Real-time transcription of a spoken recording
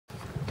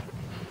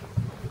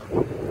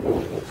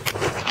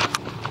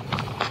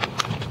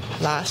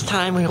Last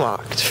time we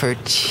walked for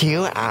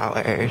 2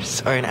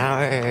 hours, or an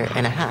hour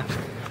and a half.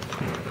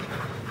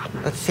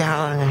 Let's see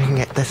how long I can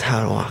get this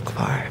hoe to walk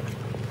for.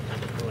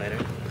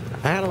 Lighter.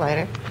 I got a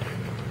lighter.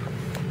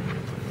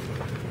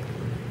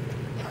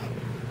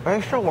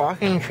 Where's the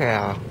walking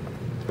trail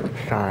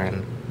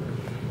sign?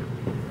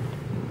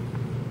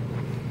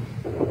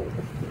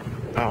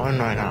 That one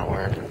might not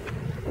work.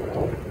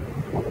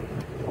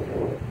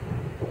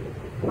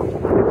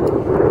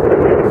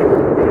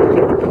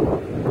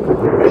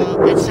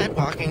 Well, it said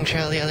walking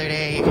trail the other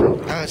day.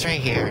 Oh, it's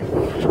right here.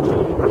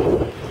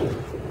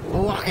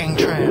 Walking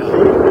trail.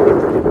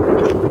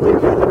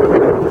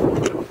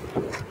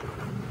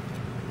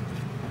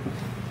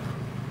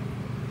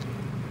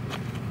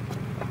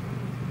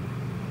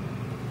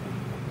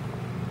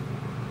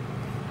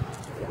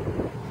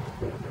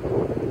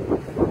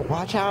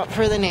 Watch out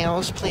for the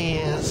nails,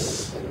 please.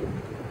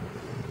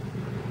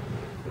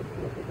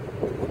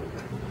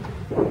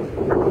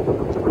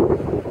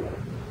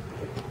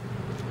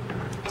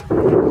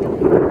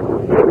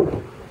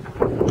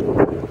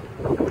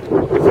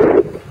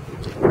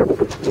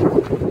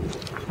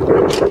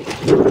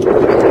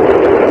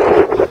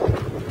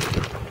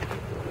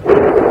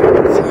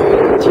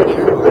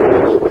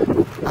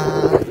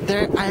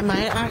 I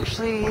might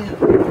actually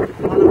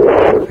want to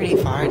walk pretty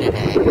far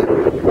today.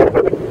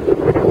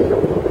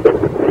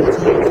 It's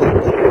a little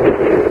fun though.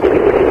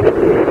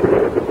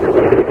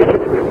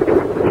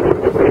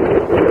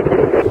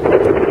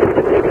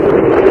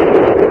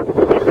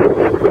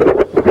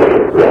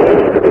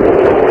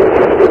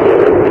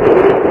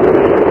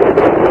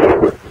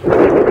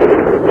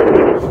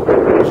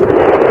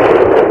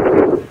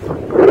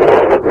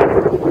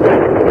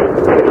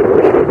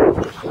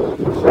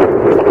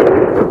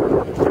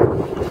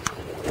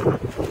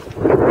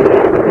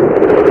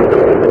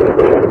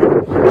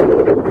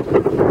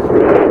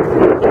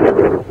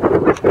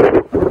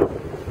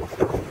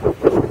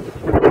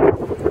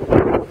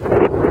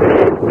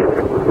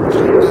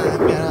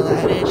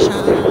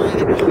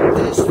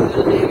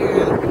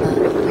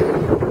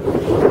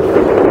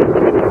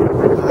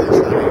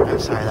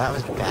 Sorry, that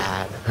was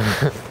bad.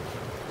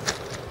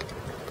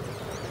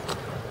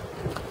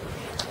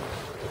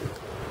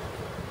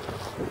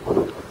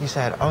 You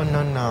said, oh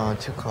no,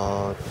 too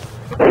cold.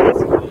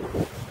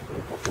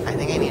 I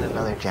think I need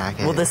another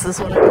jacket. Well, this is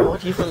what I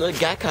told you from the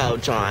get-go,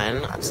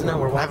 John. So now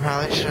we're I walking.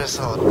 probably should have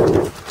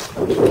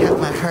kept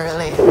my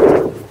Hurley.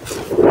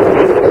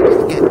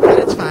 But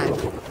it's fine.